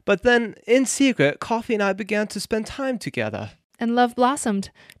liked. But then, in secret, Coffee and I began to spend time together. And love blossomed.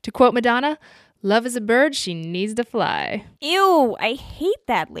 To quote Madonna, love is a bird, she needs to fly. Ew, I hate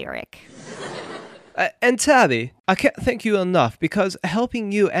that lyric. And Tabby, I can't thank you enough because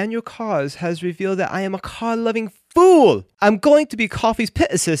helping you and your cars has revealed that I am a car-loving fool. I'm going to be Coffee's pit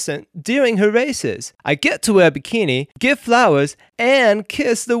assistant during her races. I get to wear a bikini, give flowers, and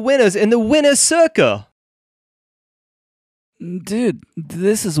kiss the winners in the winner's circle. Dude,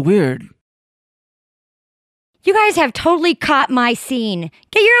 this is weird. You guys have totally caught my scene.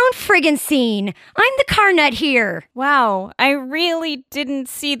 Get your own friggin' scene. I'm the car nut here. Wow, I really didn't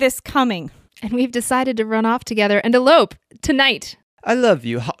see this coming. And we've decided to run off together and elope tonight. I love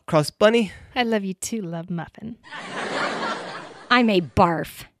you, Hot Cross Bunny. I love you too, Love Muffin. I may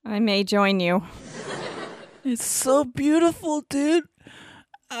barf. I may join you. It's so beautiful, dude.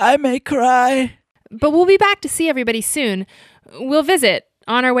 I may cry. But we'll be back to see everybody soon. We'll visit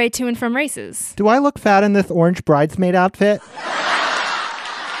on our way to and from races. Do I look fat in this orange bridesmaid outfit?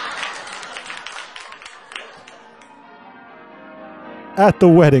 at the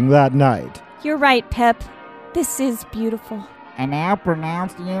wedding that night. You're right, Pep. This is beautiful. And now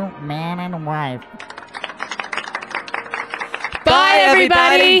pronounce you man and wife. Bye,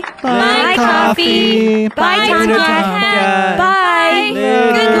 everybody. Bye, coffee. Bye, Tomcat. Bye.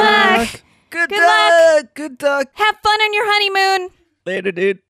 Good luck. Good luck. Good luck. Have fun on your honeymoon. Later,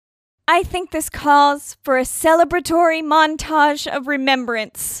 dude. I think this calls for a celebratory montage of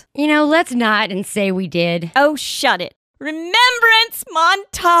remembrance. Let's not and say we did. Oh, shut it. Remembrance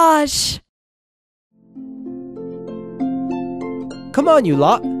montage. Come on, you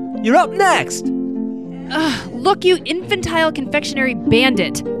lot. You're up next. Look, you infantile confectionery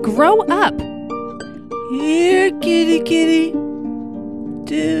bandit. Grow up. Here, kitty.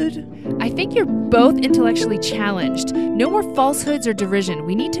 Dude. I think you're both intellectually challenged. No more falsehoods or derision.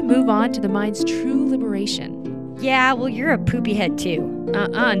 We need to move on to the mind's true liberation. Yeah, well, you're a poopy head too.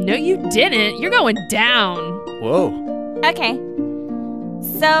 No you didn't. You're going down. Whoa. Okay.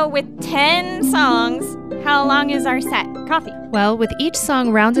 So with 10 songs, how long is our set? Coffee. Well, with each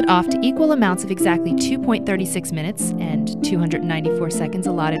song rounded off to equal amounts of exactly 2.36 minutes and 294 seconds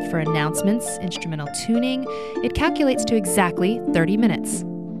allotted for announcements, instrumental tuning, it calculates to exactly 30 minutes.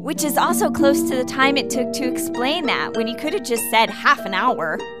 Which is also close to the time it took to explain that, when you could have just said half an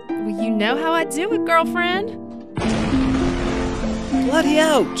hour. Well, you know how I do it, girlfriend. Bloody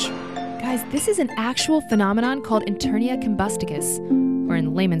ouch. Guys, this is an actual phenomenon called internia combusticus, or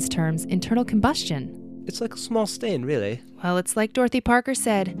in layman's terms, internal combustion. It's like a small stain, really. Well, it's like Dorothy Parker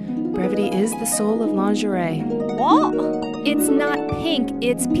said, brevity is the soul of lingerie. What? It's not pink,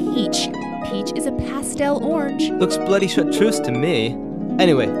 it's peach. Peach is a pastel orange. Looks bloody chartreuse to me.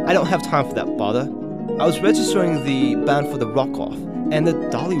 Anyway, I don't have time for that bother. I was registering the band for the Rock Off, and the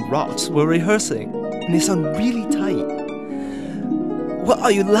Dolly Rocks were rehearsing, and they sound really tight. What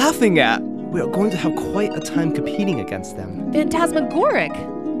are you laughing at? We are going to have quite a time competing against them. Phantasmagoric.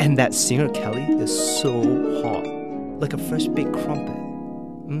 And that singer Kelly is so hot, like a fresh baked crumpet.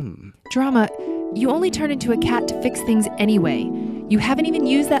 Drama, you only turn into a cat to fix things anyway. You haven't even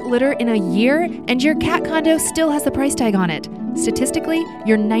used that litter in a year, and your cat condo still has the price tag on it. Statistically,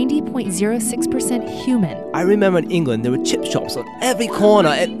 you're 90.06% human. I remember in England there were chip shops on every corner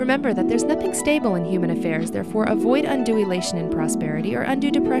and... Remember that there's nothing stable in human affairs, therefore avoid undue elation in prosperity or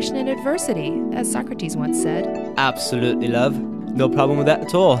undue depression in adversity, as Socrates once said. Absolutely, love. No problem with that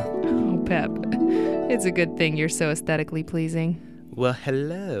at all. Oh, Pep. It's a good thing you're so aesthetically pleasing. Well,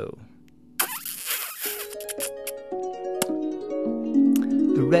 hello.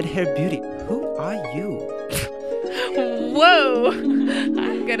 The red-haired beauty. Who are you? Whoa!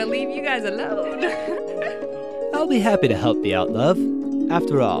 I'm gonna leave you guys alone. I'll be happy to help you out, love.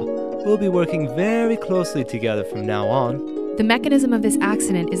 After all, we'll be working very closely together from now on. The mechanism of this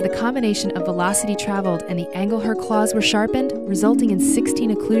accident is the combination of velocity traveled and the angle her claws were sharpened, resulting in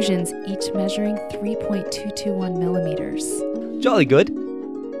 16 occlusions, each measuring 3.221 millimeters. Jolly good.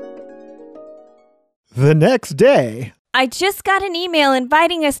 The next day. I just got an email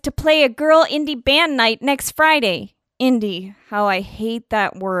inviting us to play a girl indie band night next Friday. Indie, how I hate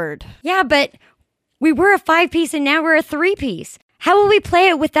that word. Yeah, but we were a 5-piece and now we're a 3-piece. How will we play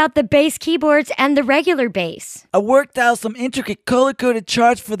it without the bass keyboards and the regular bass? I worked out some intricate color-coded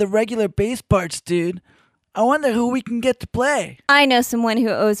charts for the regular bass parts, dude. I wonder who we can get to play. I know someone who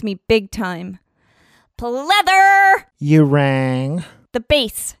owes me big time. Pleather! You rang. The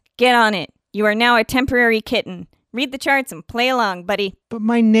bass. Get on it. You are now a temporary kitten. Read the charts and play along, buddy. But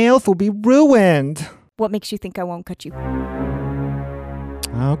my nails will be ruined. What makes you think I won't cut you?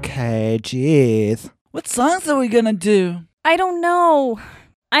 Okay, jeez. What songs are we gonna do? I don't know.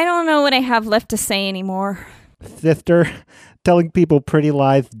 I don't know what I have left to say anymore. Sister, telling people pretty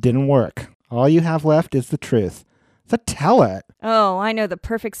lies didn't work. All you have left is the truth. So tell it. Oh, I know the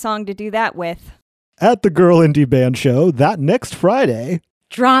perfect song to do that with. At the Girl Indie Band Show, that next Friday.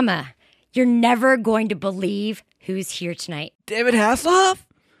 Drama. You're never going to believe who's here tonight. David Hasselhoff?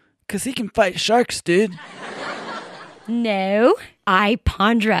 'Cause he can fight sharks, dude. No,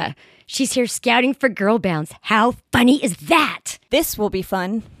 Pondra. She's here scouting for girl bands. How funny is that? This will be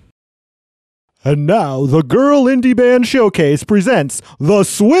fun. And now, the Girl Indie Band Showcase presents the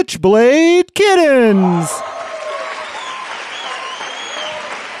Switchblade Kittens!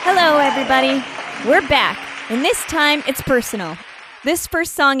 Hello, everybody. We're back, and this time it's personal. This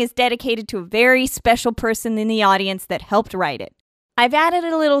first song is dedicated to a very special person in the audience that helped write it. I've added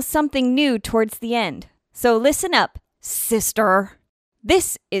a little something new towards the end. So listen up, sister.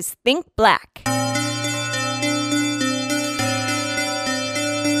 This is Think Black.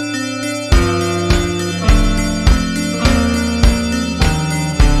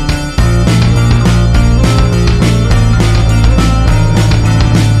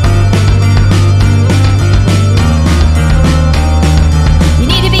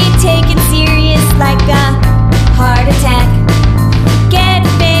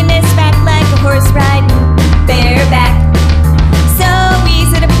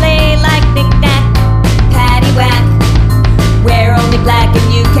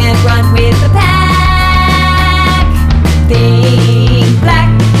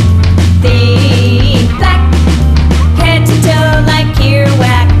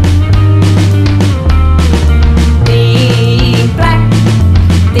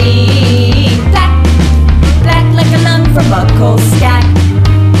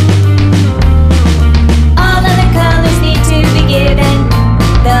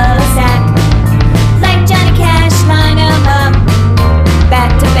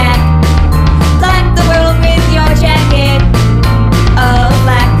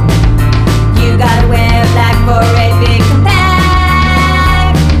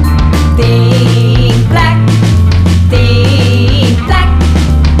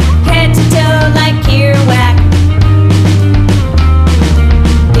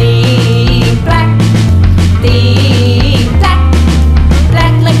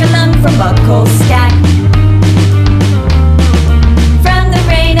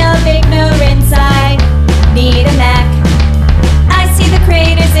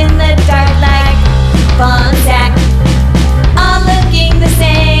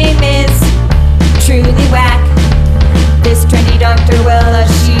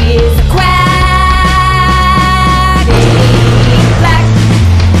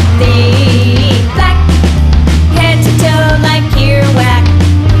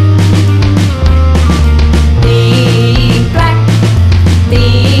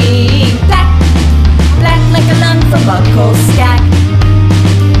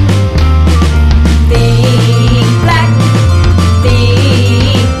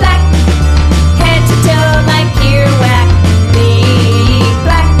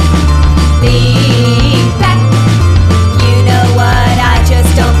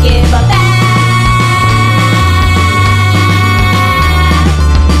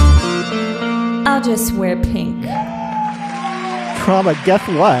 Drama, guess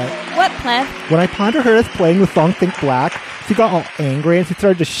what? What, Plef? When I pondered her as playing the song Think Black, she got all angry and she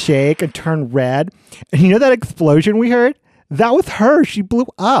started to shake and turn red. And you know that explosion we heard? That was her. She blew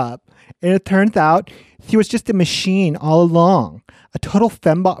up. And it turns out she was just a machine all along. A total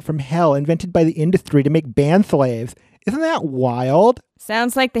fembot from hell invented by the industry to make band slaves. Isn't that wild?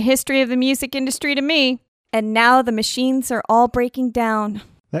 Sounds like the history of the music industry to me. And now the machines are all breaking down.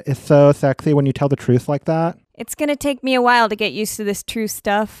 That is so sexy when you tell the truth like that. It's gonna take me a while to get used to this true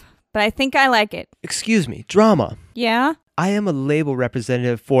stuff, but I think I like it. Excuse me, Drama. Yeah? I am a label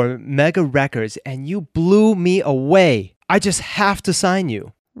representative for Mega Records, and you blew me away. I just have to sign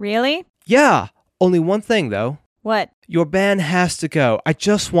you. Really? Yeah, only one thing though. What? Your band has to go. I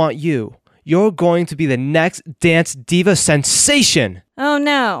just want you. You're going to be the next dance diva sensation. Oh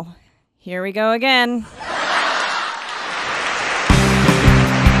no. Here we go again.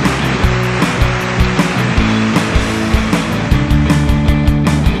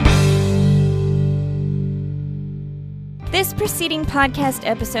 This preceding podcast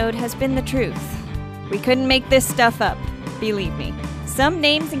episode has been the truth. We couldn't make this stuff up, believe me. Some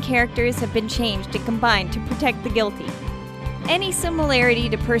names and characters have been changed and combined to protect the guilty. Any similarity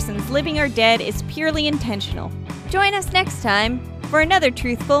to persons living or dead is purely intentional. Join us next time for another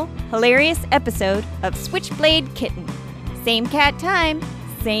truthful, hilarious episode of Switchblade Kitten. Same cat time,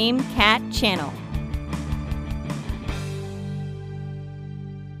 same cat channel.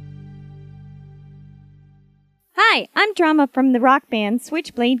 Hi, I'm Drama from the rock band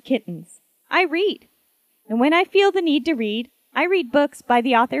Switchblade Kittens. I read. And when I feel the need to read, I read books by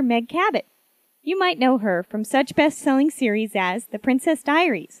the author Meg Cabot. You might know her from such best-selling series as The Princess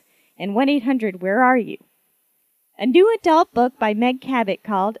Diaries and 1-800 Where Are You? A new adult book by Meg Cabot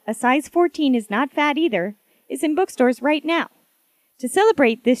called A Size 14 Is Not Fat Either is in bookstores right now. To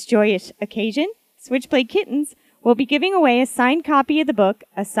celebrate this joyous occasion, Switchblade Kittens will be giving away a signed copy of the book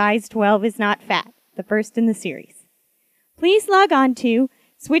A Size 12 Is Not Fat, the first in the series. Please log on to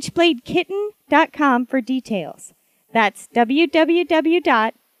switchbladekitten.com for details. That's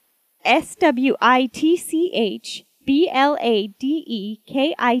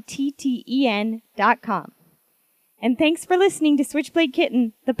www.switchbladekitten.com. And thanks for listening to Switchblade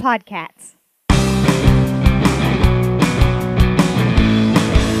Kitten, the podcast.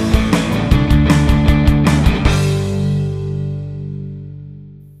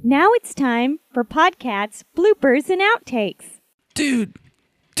 Now it's time for Podcats, bloopers, and outtakes. Dude.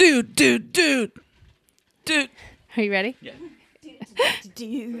 Are you ready? Yeah.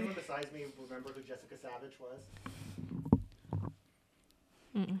 Anyone besides me remember who Jessica Savage was?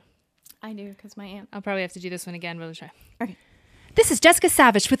 I do, because my aunt. I'll probably have to do this one again, but we'll try. Okay. This is Jessica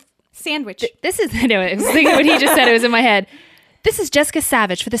Savage with... Sandwich. This is... I know, I was thinking what he just said. It was in my head. This is Jessica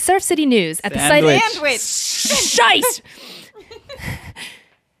Savage for the Surf City News at the site... Sandwich. Shite!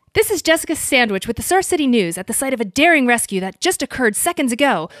 This is Jessica Sandwich with the Surf City News at the site of a daring rescue that just occurred seconds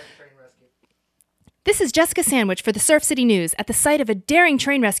ago. This is Jessica Sandwich for the Surf City News at the site of a daring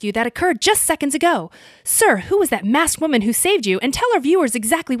train rescue that occurred just seconds ago. Sir, who was that masked woman who saved you? And tell our viewers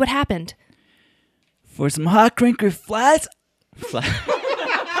exactly what happened. For some hot crinkly flies.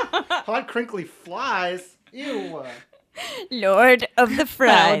 Hot crinkly flies? Ew. Lord of the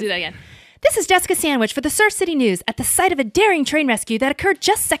Fries. I'll do that again. This is Jessica Sandwich for the Surf City News at the site of a daring train rescue that occurred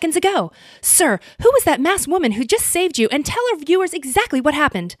just seconds ago. Sir, who was that masked woman who just saved you? And tell our viewers exactly what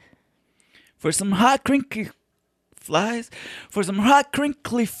happened. For some hot crinkly flies. For some hot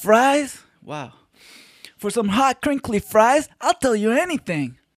crinkly fries. Wow. For some hot crinkly fries, I'll tell you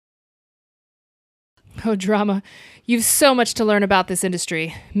anything. Oh, Drama. You've so much to learn about this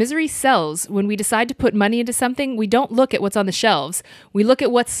industry. Misery sells. When we decide to put money into something, we don't look at what's on the shelves. We look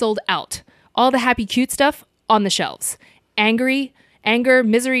at what's sold out. All the happy, cute stuff on the shelves. Anger,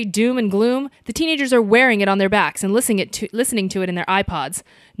 misery, doom, and gloom. The teenagers are wearing it on their backs and listening to it in their iPods.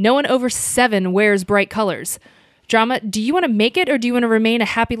 No one over 7 wears bright colors. Drama, do you want to make it or do you want to remain a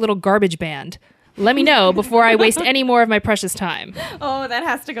happy little garbage band? Let me know before I waste any more of my precious time. Oh, that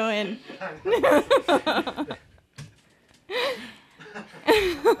has to go in.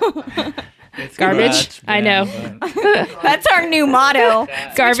 Garbage? I know. That's our new motto.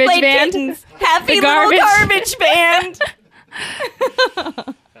 Garbage Switchblade band? Kittens. Happy The little garbage- garbage band.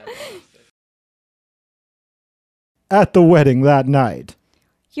 At the wedding that night.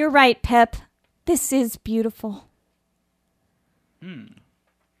 You're right, Pep. This is beautiful.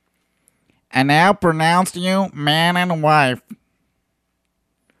 I now pronounce you man and wife.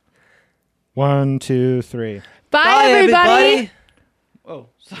 1, 2, 3. Bye, everybody. Oh,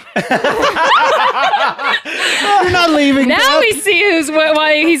 sorry. You're not leaving. Now Pep. we see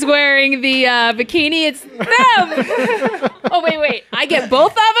why he's wearing the bikini. It's them. Oh, wait. I get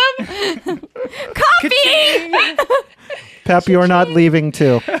both of them? Coffee! Pep, you're not leaving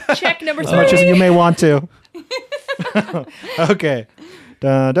too. Check number As 3. much as you may want to. Okay.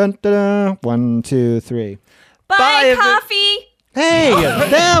 Dun, dun, dun, dun. 1, 2, 3. Bye, coffee! Hey,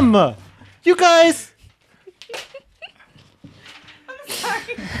 them! You guys!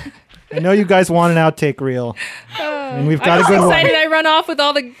 I know you guys want an outtake reel. And we've got I'm a so good one. excited I run off with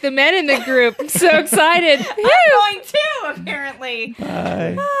all the men in the group. I'm so excited. I'm going too, apparently.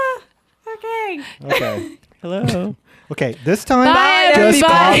 Bye. Okay. Okay. Hello. Okay, this time Bye, just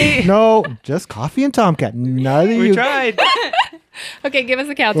everybody. just Coffee and Tomcat. None of We you. tried. Okay, give us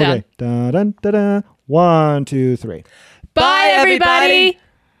the countdown. Okay. Dun, dun, dun, dun. 1, 2, 3. Bye, everybody.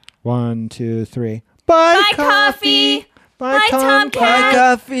 1, 2, 3. Bye, Bye, coffee. Bye, Bye, Tomcat. Tomcat.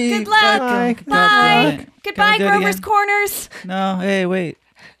 Coffee. Good luck. Bye. Bye. Can Goodbye, I do it Grover's again? Corners. No, hey, wait.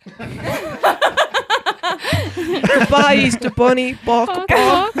 Goodbye, Easter Bunny. Bawk,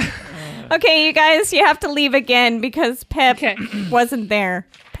 bawk. Okay, you guys, you have to leave again because Pep wasn't there.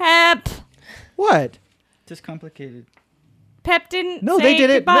 Pep. What? Just complicated. Pep didn't No, say they did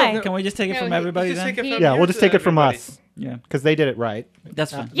it. goodbye. Can we just take it No, from he- everybody Just then? take it from Yeah, we'll just take it from everybody. us. Yeah, Because they did it right.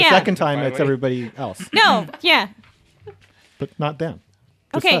 that's fine. The Yeah. second time, Fine, it's wait. everybody else. No, yeah. But not them.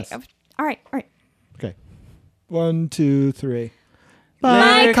 Just Okay. us. All right. Okay. 1, 2, 3. Bye,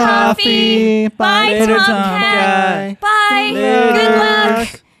 Later, coffee. Bye, Later, Tomcat. Tomcat. Bye. Later. Good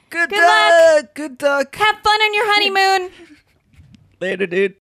luck. Good Good luck. Good duck. Have fun on your honeymoon. Later, dude.